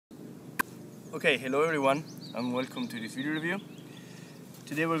Okay, hello everyone and welcome to this video review.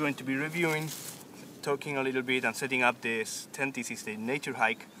 Today we're going to be talking a little bit and setting up this tent. This is the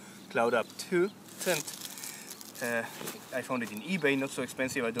Naturehike Cloud Up 2 tent. I found it in eBay, not so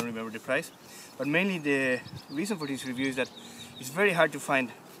expensive, I don't remember the price. But mainly the reason for this review is that it's very hard to find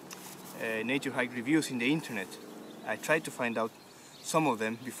Naturehike reviews in the internet. I tried to find out some of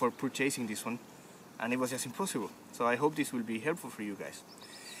them before purchasing this one and it was just impossible. So I hope this will be helpful for you guys.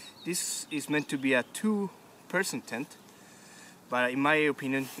 This is meant to be a 2-person tent, but in my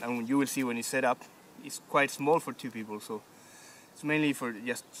opinion, and you will see when it's set up, it's quite small for 2 people, so it's mainly for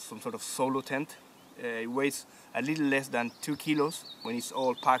just some sort of solo tent. It weighs a little less than 2 kilos when it's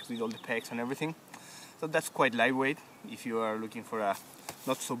all packed with all the pegs and everything, so that's quite lightweight if you are looking for a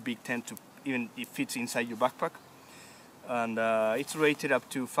not so big tent to even it fits inside your backpack. And it's rated up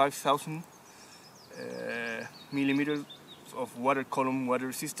to 5,000 millimeters of water column, water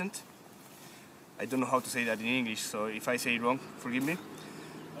resistant. I don't know how to say that in English, so if I say it wrong, forgive me.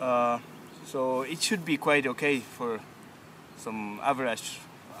 So it should be quite okay for some average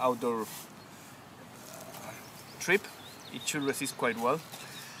outdoor trip. It should resist quite well.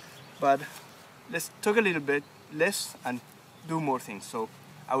 But let's talk a little bit less and do more things. So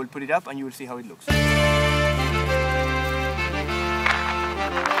I will put it up and you will see how it looks.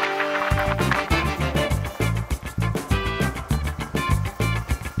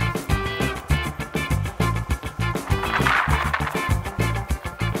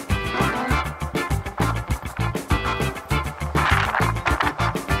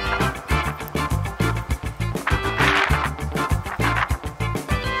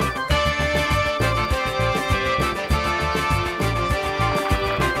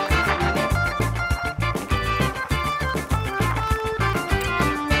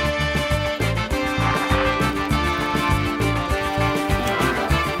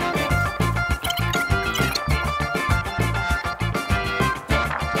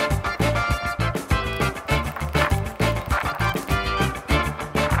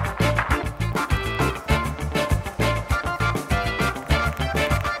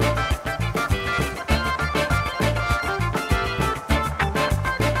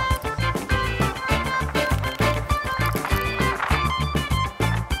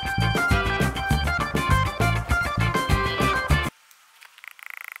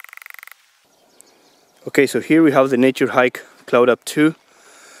 Okay, so here we have the Naturehike Cloud Up 2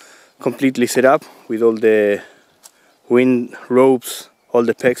 completely set up with all the wind ropes, all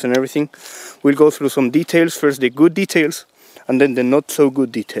the pegs and everything. We'll go through some details, first the good details and then the not so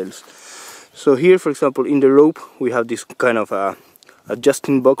good details. So here, for example, in the rope we have this kind of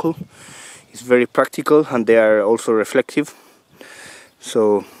adjusting buckle. It's very practical and they are also reflective,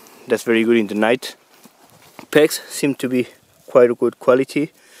 so that's very good in the night. Pegs seem to be quite a good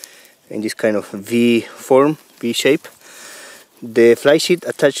quality in this kind of V form, V shape. The fly sheet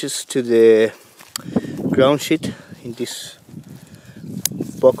attaches to the ground sheet in this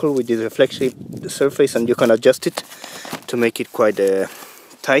buckle with this reflective surface, and you can adjust it to make it quite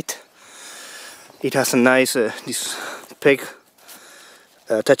tight. It has a nice this peg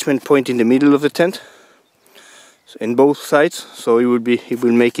attachment point in the middle of the tent, so in both sides, so it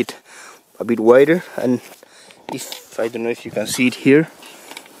will make it a bit wider. And if I don't know if you can see it here,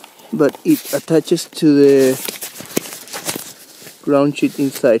 but it attaches to the ground sheet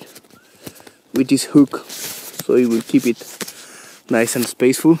inside with this hook, so it will keep it nice and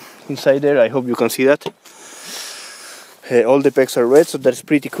spaceful inside there. I hope you can see that. All the pegs are red, so that's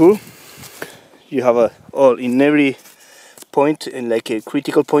pretty cool. You have in every point, in like a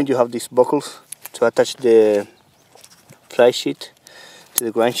critical point, you have these buckles to attach the fly sheet to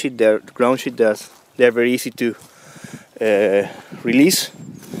the ground sheet. They're very easy to release.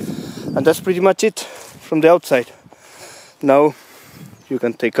 And that's pretty much it from the outside. Now you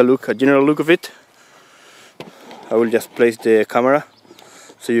can take a general look of it. I will just place the camera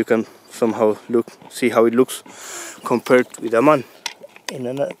so you can somehow see how it looks compared with a man in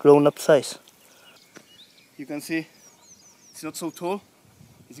a grown-up size. You can see it's not so tall.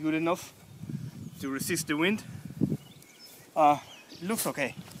 It's good enough to resist the wind. It looks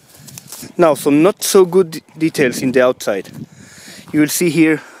okay. Now some not so good details in the outside. You will see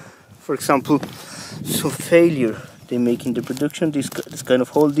here, for example, some failure they make in the production. This kind of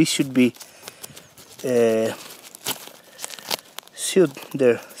hole, this should be sealed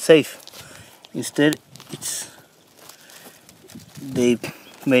there, safe. Instead, they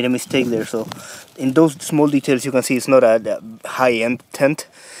made a mistake there. So in those small details you can see it's not a high-end tent.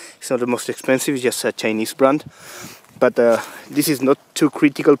 It's not the most expensive, it's just a Chinese brand. But this is not too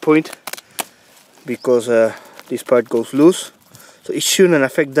critical point because this part goes loose, so it shouldn't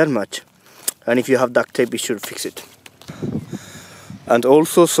affect that much. and if you have duct tape, it should fix it. And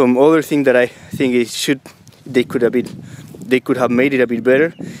also some other thing that I think they could have made it a bit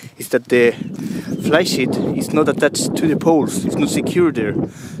better is that the fly sheet is not attached to the poles. It's not secure there,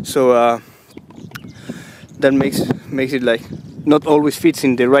 so that makes it like not always fits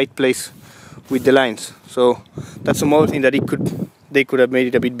in the right place with the lines. So that's some other thing that they could have made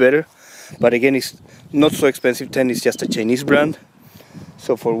it a bit better. But again, it's not so expensive tent. It's just a Chinese brand,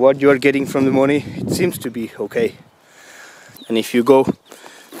 so for what you are getting from the money, it seems to be okay. And if you go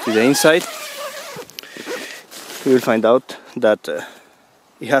to the inside, you will find out that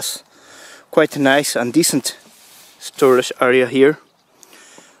it has quite a nice and decent storage area here.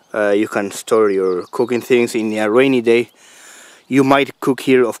 You can store your cooking things. In a rainy day, you might cook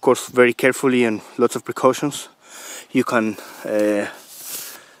here, of course, very carefully and lots of precautions. You can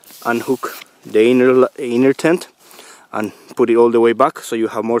unhook the inner tent and put it all the way back, so you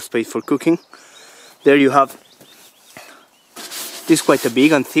have more space for cooking. There you have this quite a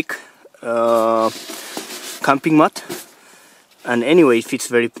big and thick camping mat, and anyway it fits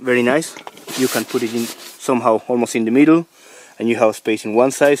very nice. You can put it in somehow almost in the middle, and you have space in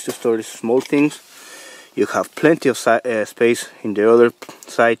one side to store small things. You have plenty of space in the other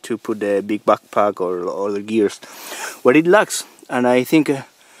side to put the big backpack or other gears. What it lacks, and I think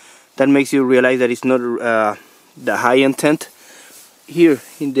that makes you realize that it's not the high-end tent. Here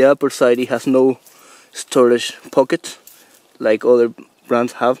in the upper side it has no storage pocket like other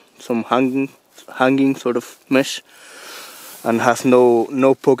brands have, some hanging sort of mesh, and has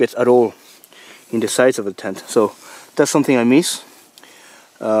no pockets at all in the sides of the tent. So that's something I miss.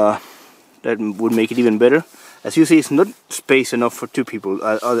 That would make it even better. As you see, it's not space enough for two people,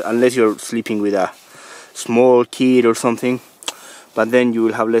 unless you're sleeping with a small kid or something. But then you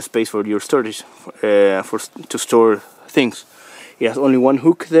will have less space for your storage, to store things. It has only one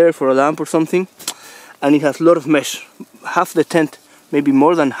hook there for a lamp or something, and it has a lot of mesh. Half the tent, maybe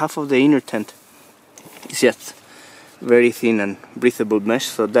more than half of the inner tent, is just very thin and breathable mesh.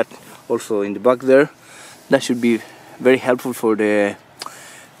 So that also in the back there, that should be very helpful for the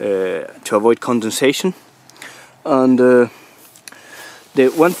to avoid condensation. And the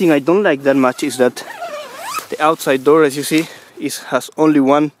one thing I don't like that much is that the outside door, as you see, has only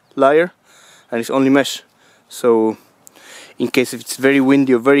one layer and it's only mesh. So in case if it's very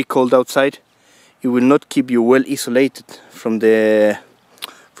windy or very cold outside, it will not keep you well isolated from the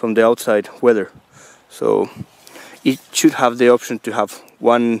outside weather. So it should have the option to have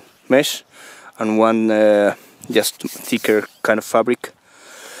one mesh and one just thicker kind of fabric.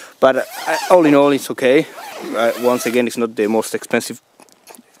 But all in all, it's okay. Once again, it's not the most expensive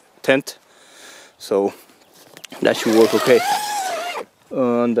tent, so that should work okay.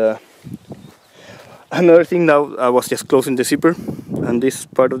 And another thing, now I was just closing the zipper, and this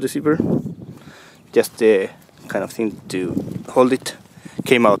part of the zipper, just the kind of thing to hold it,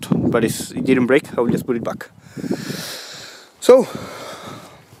 came out, but it didn't break. I will just put it back. So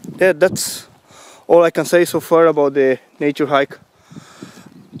yeah, that's all I can say so far about the Naturehike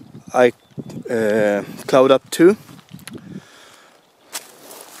Cloud Up 2.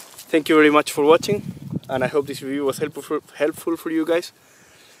 Thank you very much for watching, and I hope this review was helpful for you guys.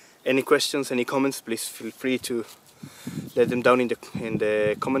 Any questions, any comments, please feel free to let them down in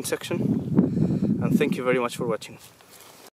the comment section. And thank you very much for watching.